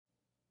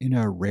In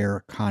a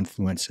rare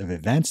confluence of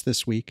events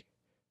this week,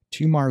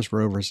 two Mars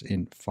rovers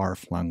in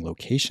far-flung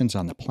locations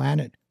on the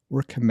planet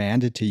were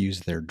commanded to use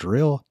their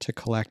drill to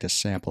collect a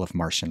sample of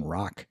Martian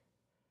rock.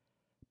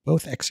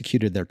 Both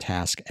executed their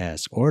task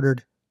as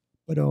ordered,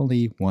 but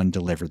only one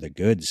delivered the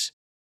goods.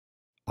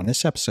 On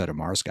this episode of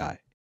Mars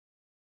Guy,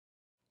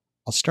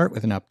 I'll start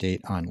with an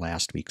update on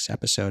last week's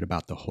episode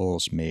about the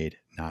holes made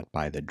not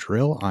by the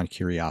drill on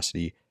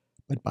Curiosity,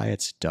 but by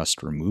its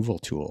dust removal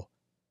tool.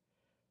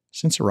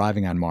 Since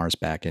arriving on Mars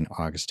back in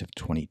August of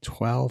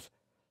 2012,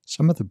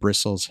 some of the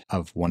bristles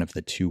of one of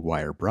the two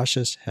wire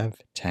brushes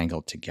have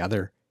tangled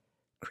together,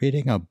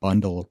 creating a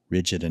bundle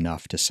rigid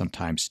enough to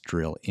sometimes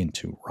drill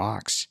into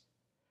rocks.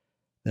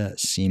 The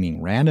seeming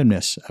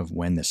randomness of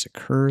when this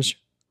occurs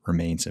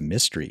remains a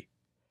mystery,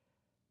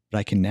 but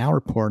I can now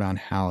report on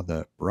how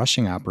the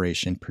brushing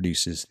operation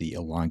produces the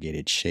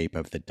elongated shape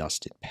of the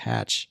dusted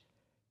patch,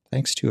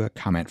 thanks to a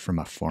comment from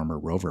a former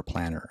rover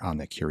planner on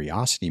the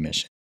Curiosity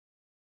mission.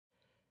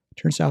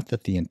 Turns out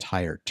that the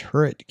entire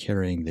turret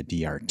carrying the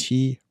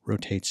DRT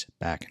rotates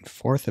back and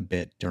forth a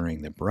bit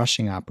during the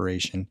brushing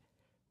operation,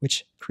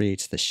 which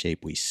creates the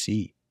shape we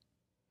see.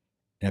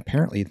 And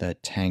apparently the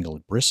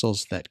tangled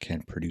bristles that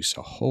can produce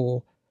a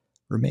hole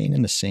remain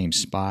in the same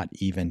spot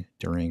even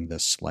during the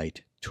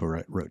slight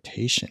turret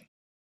rotation.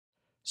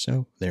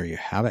 So there you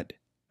have it,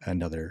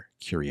 another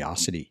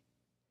Curiosity.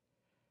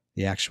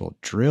 The actual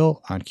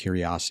drill on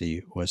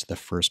Curiosity was the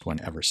first one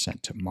ever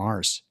sent to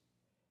Mars.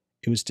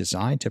 It was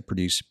designed to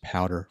produce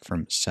powder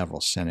from several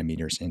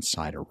centimeters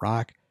inside a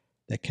rock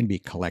that can be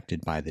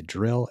collected by the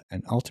drill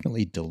and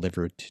ultimately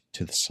delivered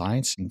to the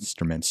science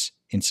instruments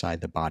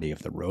inside the body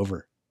of the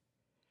rover.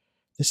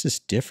 This is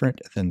different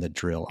than the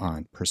drill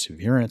on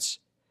Perseverance,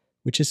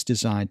 which is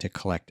designed to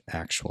collect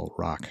actual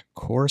rock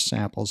core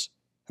samples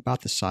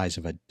about the size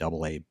of a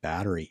AA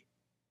battery.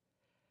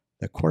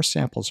 The core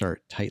samples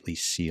are tightly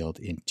sealed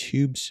in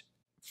tubes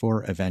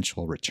for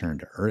eventual return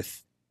to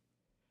Earth.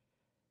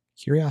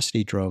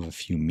 Curiosity drove a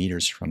few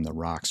meters from the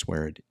rocks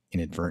where it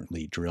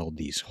inadvertently drilled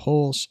these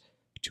holes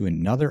to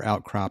another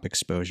outcrop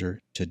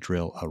exposure to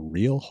drill a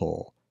real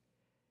hole.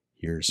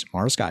 Here's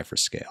Mars Guy for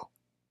scale.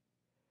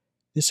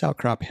 This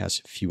outcrop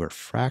has fewer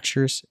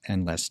fractures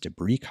and less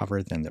debris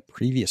cover than the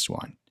previous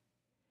one.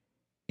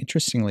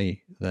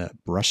 Interestingly, the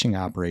brushing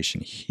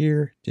operation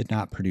here did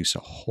not produce a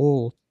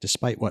hole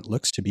despite what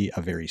looks to be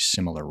a very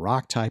similar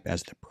rock type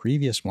as the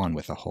previous one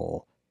with a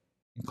hole,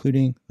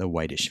 including the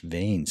whitish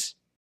veins.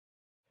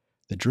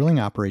 The drilling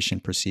operation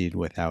proceeded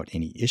without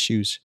any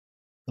issues,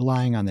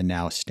 relying on the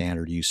now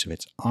standard use of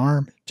its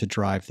arm to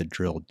drive the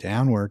drill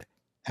downward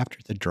after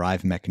the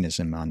drive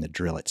mechanism on the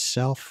drill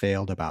itself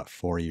failed about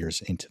 4 years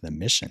into the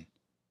mission.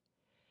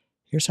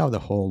 Here's how the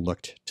hole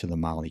looked to the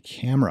Molly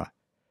camera.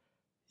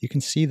 You can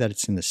see that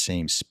it's in the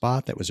same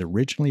spot that was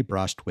originally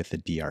brushed with the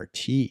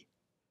DRT.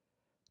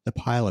 The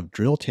pile of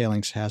drill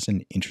tailings has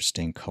an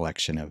interesting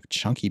collection of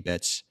chunky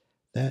bits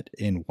that,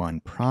 in one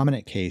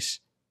prominent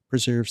case,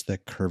 preserves the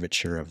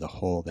curvature of the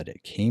hole that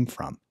it came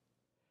from.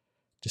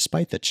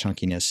 Despite the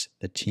chunkiness,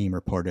 the team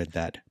reported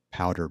that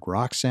powdered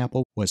rock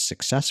sample was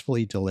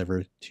successfully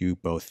delivered to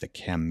both the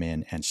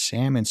ChemMin and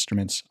SAM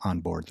instruments on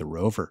board the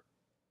rover.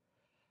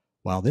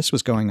 While this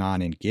was going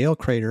on in Gale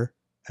Crater,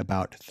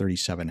 about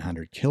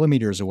 3,700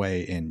 kilometers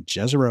away in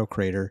Jezero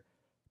Crater,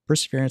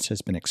 Perseverance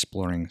has been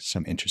exploring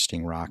some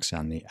interesting rocks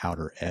on the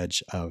outer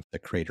edge of the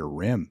crater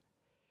rim.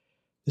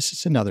 This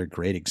is another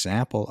great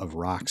example of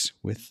rocks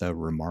with the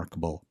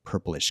remarkable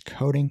purplish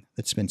coating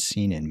that's been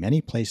seen in many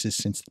places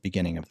since the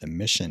beginning of the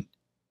mission.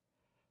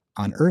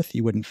 On Earth,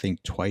 you wouldn't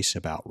think twice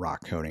about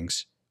rock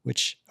coatings,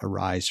 which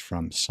arise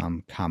from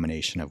some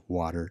combination of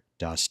water,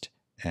 dust,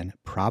 and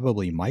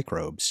probably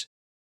microbes.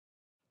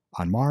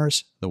 On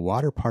Mars, the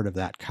water part of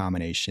that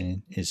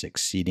combination is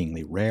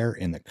exceedingly rare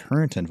in the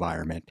current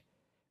environment,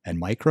 and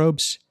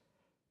microbes,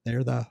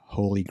 they're the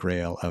holy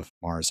grail of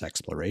Mars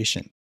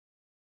exploration.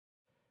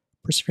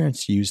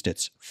 Perseverance used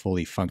its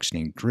fully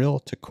functioning drill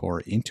to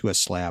core into a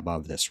slab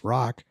of this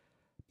rock,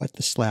 but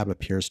the slab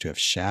appears to have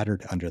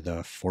shattered under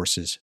the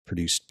forces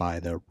produced by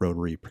the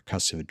rotary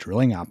percussive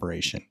drilling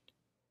operation.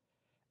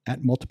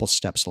 At multiple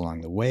steps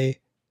along the way,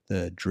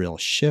 the drill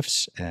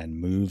shifts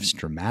and moves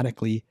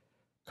dramatically,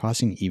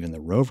 causing even the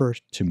rover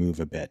to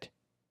move a bit.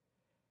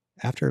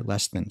 After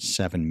less than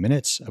 7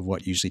 minutes of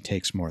what usually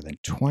takes more than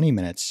 20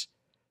 minutes,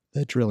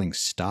 the drilling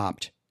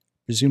stopped,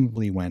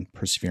 presumably when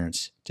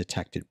Perseverance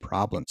detected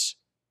problems.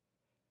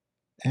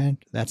 And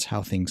that's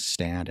how things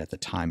stand at the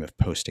time of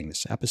posting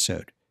this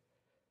episode.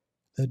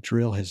 The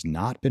drill has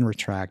not been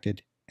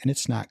retracted, and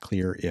it's not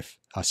clear if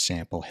a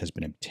sample has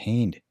been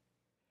obtained.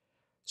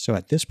 So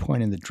at this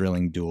point in the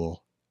drilling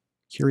duel,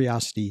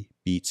 Curiosity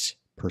beats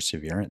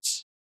Perseverance.